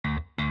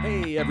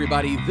Hey,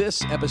 everybody.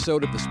 This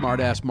episode of the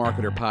Smartass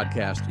Marketer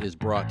podcast is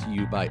brought to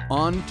you by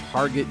On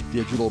Target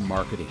Digital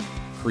Marketing,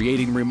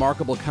 creating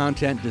remarkable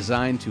content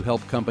designed to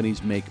help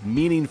companies make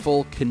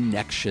meaningful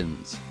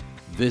connections.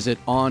 Visit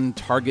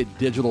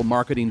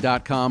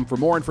ontargetdigitalmarketing.com for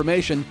more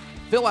information,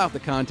 fill out the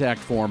contact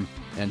form,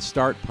 and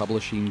start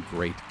publishing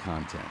great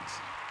content.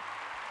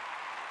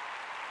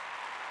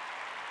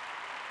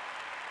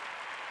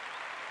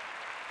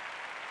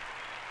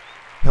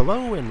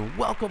 Hello and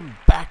welcome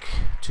back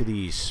to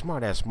the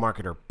Smartass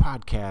Marketer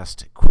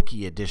podcast,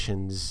 Quickie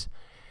Editions.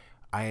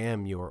 I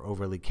am your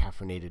overly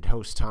caffeinated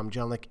host, Tom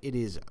Jelnick. It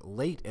is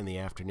late in the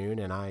afternoon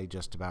and I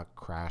just about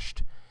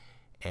crashed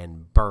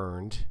and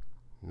burned.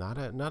 Not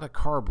a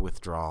carb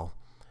withdrawal.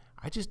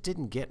 I just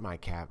didn't get my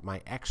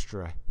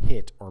extra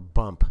hit or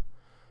bump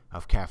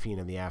of caffeine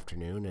in the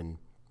afternoon, and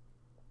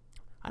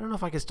I don't know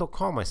if I can still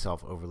call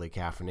myself overly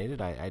caffeinated.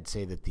 I'd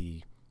say that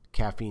the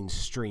caffeine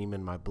stream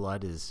in my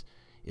blood is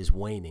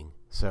waning.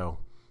 So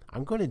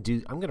I'm going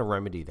to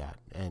remedy that,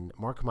 and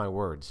mark my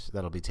words,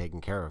 that'll be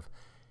taken care of.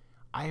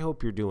 I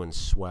hope you're doing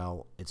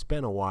swell. It's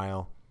been a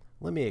while.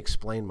 Let me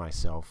explain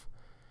myself.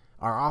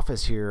 Our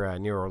office here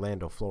near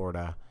Orlando,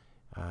 Florida,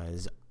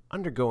 is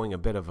undergoing a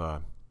bit of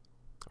a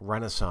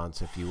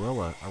renaissance, if you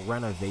will, a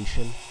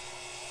renovation.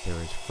 There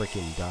is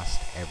freaking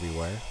dust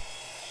everywhere.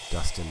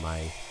 Dust in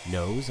my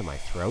nose and my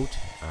throat,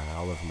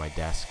 all over my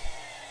desk.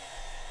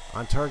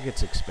 On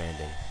Target's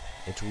expanding.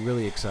 It's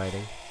really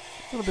exciting.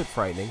 A little bit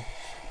frightening,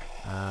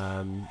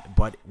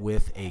 but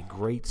with a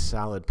great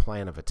solid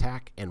plan of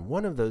attack. And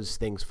one of those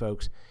things,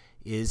 folks,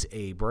 is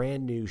a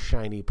brand new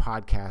shiny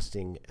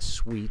podcasting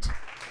suite,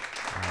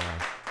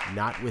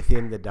 not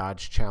within the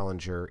Dodge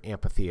Challenger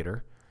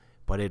amphitheater,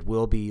 but it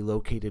will be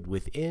located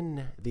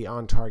within the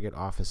On Target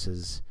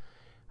offices,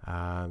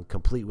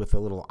 complete with a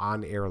little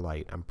on-air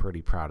light. I'm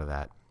pretty proud of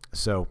that.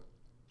 So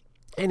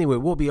anyway,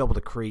 we'll be able to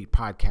create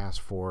podcasts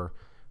for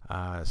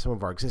some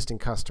of our existing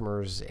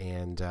customers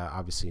and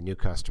obviously new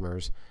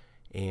customers.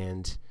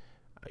 And,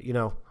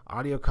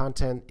 audio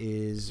content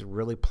is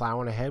really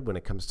plowing ahead when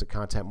it comes to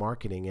content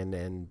marketing,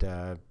 and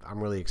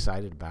I'm really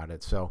excited about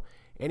it. So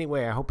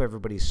anyway, I hope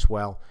everybody's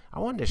swell. I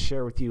wanted to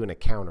share with you an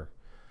encounter.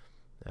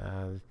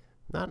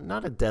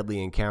 Not a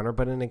deadly encounter,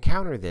 but an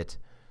encounter that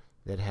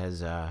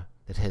has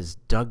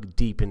dug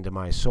deep into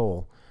my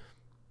soul.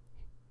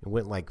 It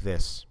went like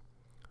this.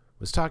 I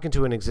was talking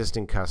to an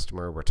existing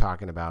customer. We're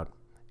talking about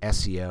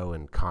SEO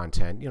and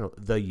content,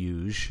 the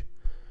huge.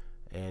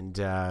 And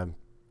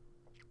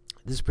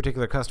this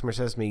particular customer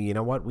says to me, you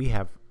know what, we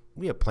have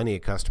plenty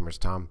of customers,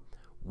 Tom.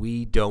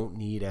 We don't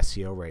need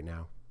SEO right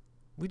now.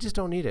 We just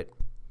don't need it.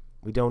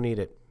 We don't need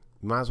it.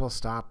 We might as well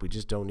stop. We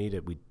just don't need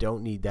it. We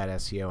don't need that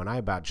SEO. And I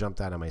about jumped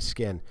out of my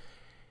skin.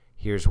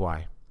 Here's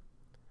why.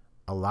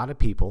 A lot of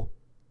people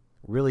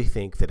really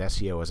think that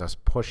SEO is us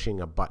pushing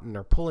a button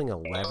or pulling a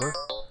lever,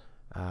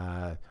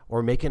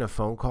 or making a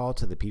phone call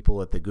to the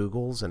people at the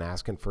Googles and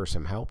asking for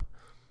some help.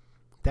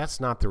 That's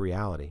not the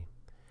reality.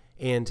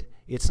 And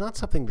it's not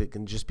something that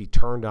can just be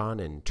turned on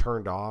and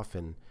turned off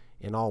and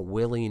all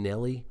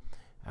willy-nilly.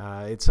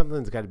 It's something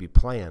that's got to be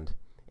planned.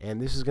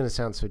 And this is going to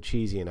sound so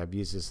cheesy, and I've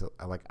used this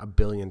like a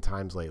billion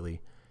times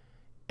lately.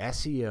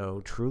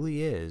 SEO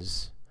truly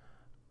is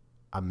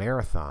a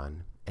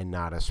marathon and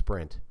not a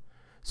sprint.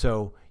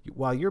 So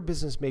while your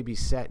business may be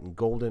set and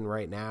golden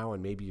right now,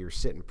 and maybe you're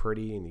sitting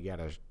pretty and you got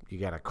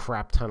a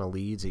crap ton of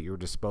leads at your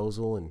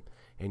disposal and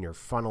your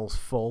funnel's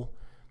full,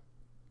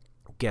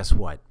 guess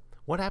what?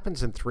 What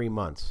happens in 3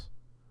 months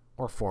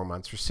or 4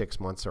 months or 6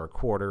 months or a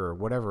quarter or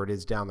whatever it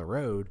is down the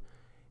road,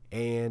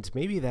 and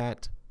maybe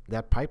that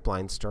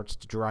pipeline starts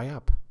to dry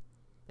up,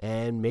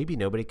 and maybe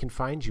nobody can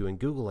find you in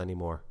Google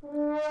anymore.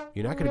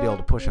 You're not going to be able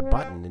to push a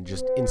button and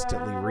just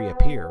instantly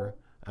reappear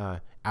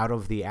out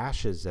of the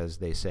ashes, as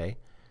they say.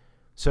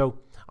 So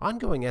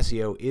ongoing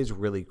SEO is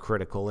really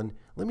critical, and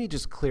let me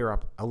just clear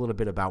up a little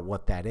bit about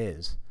what that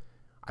is.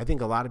 I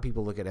think a lot of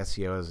people look at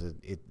SEO as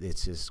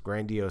it's this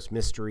grandiose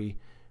mystery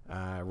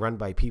run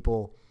by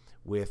people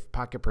with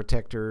pocket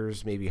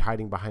protectors, maybe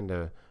hiding behind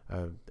a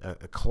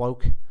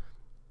cloak,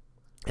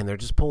 and they're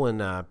just pulling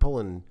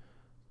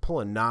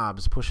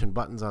knobs, pushing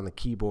buttons on the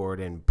keyboard,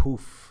 and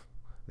poof,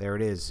 there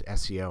it is,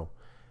 SEO.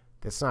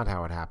 That's not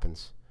how it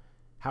happens.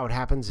 How it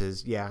happens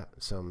is,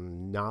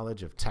 some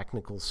knowledge of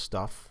technical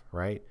stuff,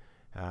 right?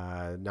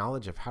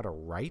 Knowledge of how to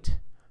write,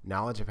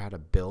 knowledge of how to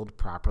build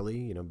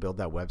properly, build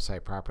that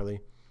website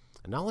properly,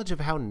 knowledge of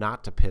how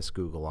not to piss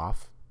Google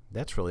off.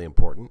 That's really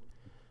important.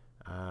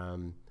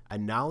 A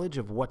knowledge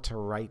of what to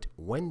write,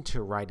 when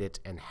to write it,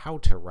 and how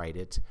to write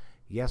it.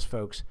 Yes,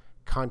 folks,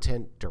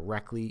 content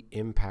directly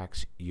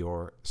impacts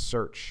your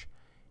search,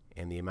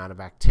 and the amount of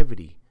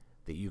activity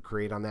that you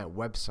create on that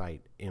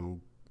website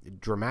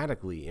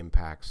dramatically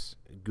impacts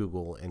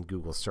Google and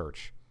Google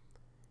search.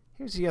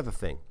 Here's the other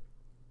thing.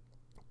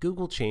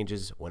 Google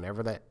changes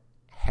whenever the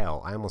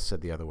hell, I almost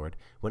said the other word,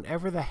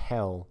 whenever the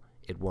hell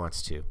it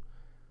wants to.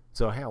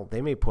 So hell,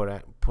 they may put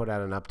out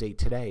an update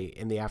today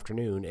in the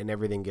afternoon and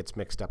everything gets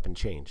mixed up and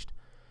changed.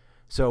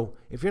 So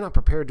if you're not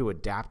prepared to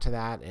adapt to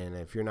that, and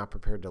if you're not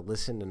prepared to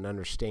listen and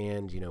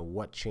understand,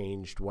 what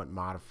changed, what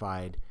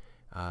modified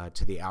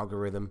to the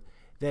algorithm,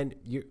 then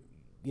you're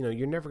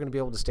never going to be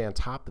able to stay on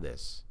top of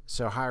this.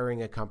 So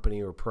hiring a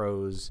company or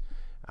pros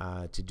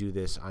to do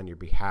this on your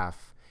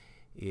behalf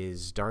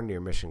is darn near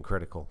mission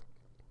critical.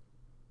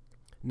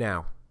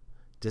 Now,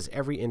 does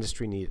every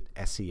industry need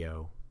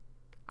SEO?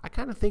 I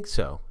kind of think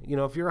so.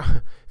 If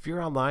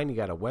you're online, you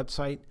got a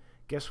website,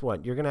 guess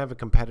what? You're going to have a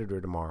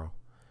competitor tomorrow.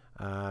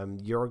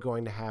 You're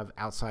going to have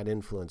outside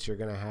influence. You're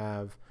going to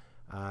have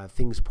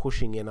things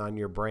pushing in on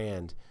your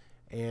brand.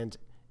 And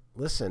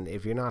listen,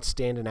 if you're not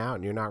standing out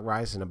and you're not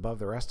rising above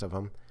the rest of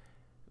them,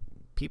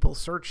 people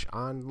search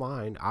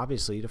online,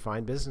 obviously, to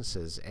find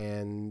businesses.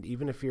 And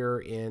even if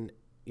you're in,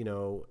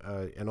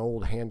 an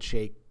old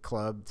handshake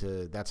club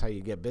that's how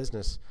you get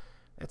business,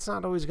 it's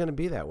not always going to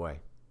be that way.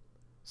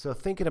 So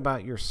thinking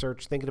about your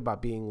search, thinking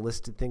about being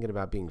listed, thinking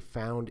about being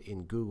found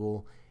in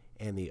Google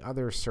and the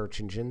other search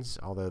engines,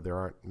 although there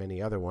aren't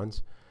many other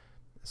ones.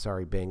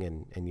 Sorry, Bing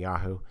and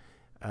Yahoo.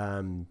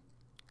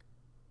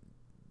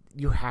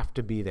 You have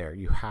to be there.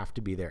 You have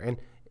to be there. And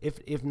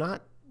if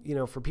not,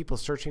 for people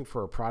searching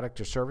for a product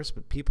or service,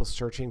 but people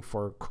searching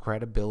for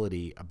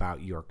credibility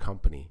about your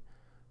company,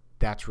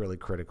 that's really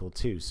critical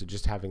too. So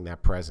just having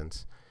that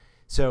presence.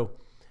 So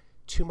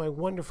to my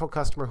wonderful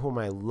customer whom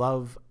I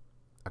love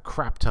a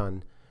crap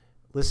ton,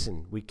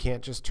 listen, we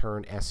can't just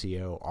turn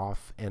SEO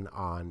off and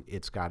on.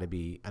 It's got to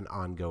be an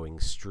ongoing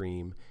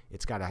stream.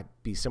 It's got to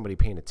be somebody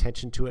paying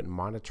attention to it and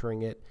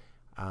monitoring it,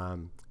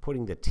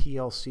 putting the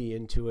TLC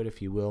into it,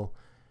 if you will.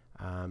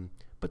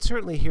 But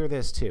certainly hear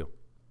this too.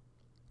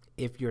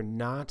 If you're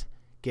not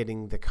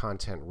getting the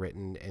content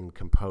written and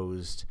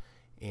composed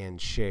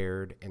and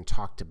shared and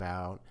talked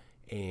about,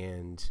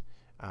 and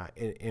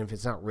if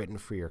it's not written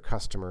for your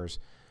customers,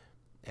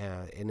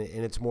 and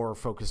it's more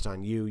focused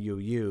on you,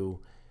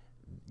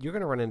 you're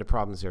going to run into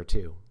problems there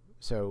too.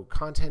 So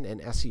content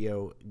and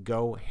SEO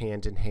go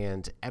hand in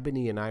hand.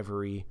 Ebony and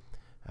ivory,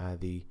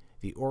 the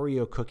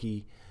Oreo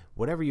cookie,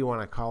 whatever you want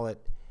to call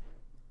it,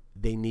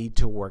 they need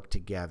to work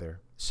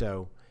together.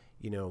 So,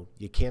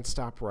 you can't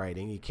stop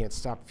writing. You can't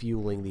stop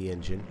fueling the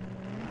engine.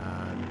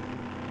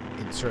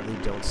 And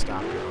certainly don't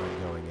stop your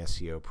ongoing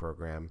SEO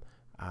program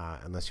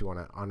unless you want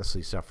to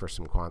honestly suffer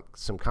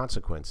some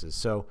consequences.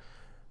 So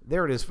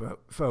there it is,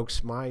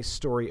 folks, my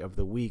story of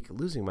the week,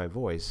 losing my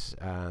voice.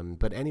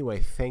 But anyway,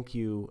 thank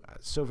you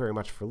so very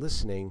much for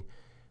listening.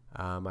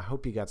 I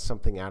hope you got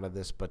something out of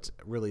this, but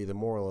really the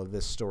moral of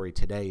this story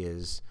today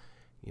is,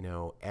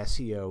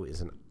 SEO is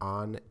an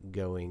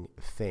ongoing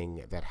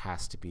thing that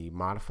has to be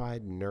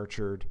modified,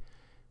 nurtured,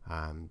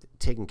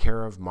 taken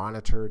care of,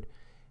 monitored,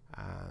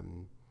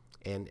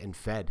 and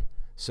fed.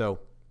 So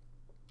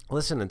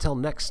listen, until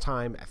next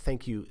time,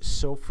 thank you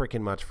so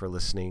freaking much for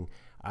listening.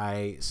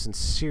 I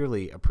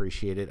sincerely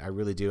appreciate it. I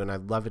really do. And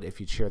I'd love it if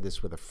you'd share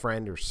this with a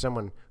friend or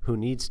someone who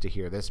needs to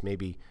hear this,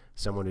 maybe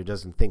someone who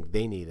doesn't think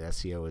they need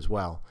SEO as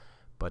well.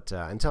 But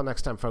until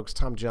next time, folks,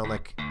 Tom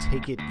Jelnick,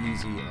 take it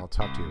easy, and I'll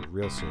talk to you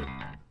real soon.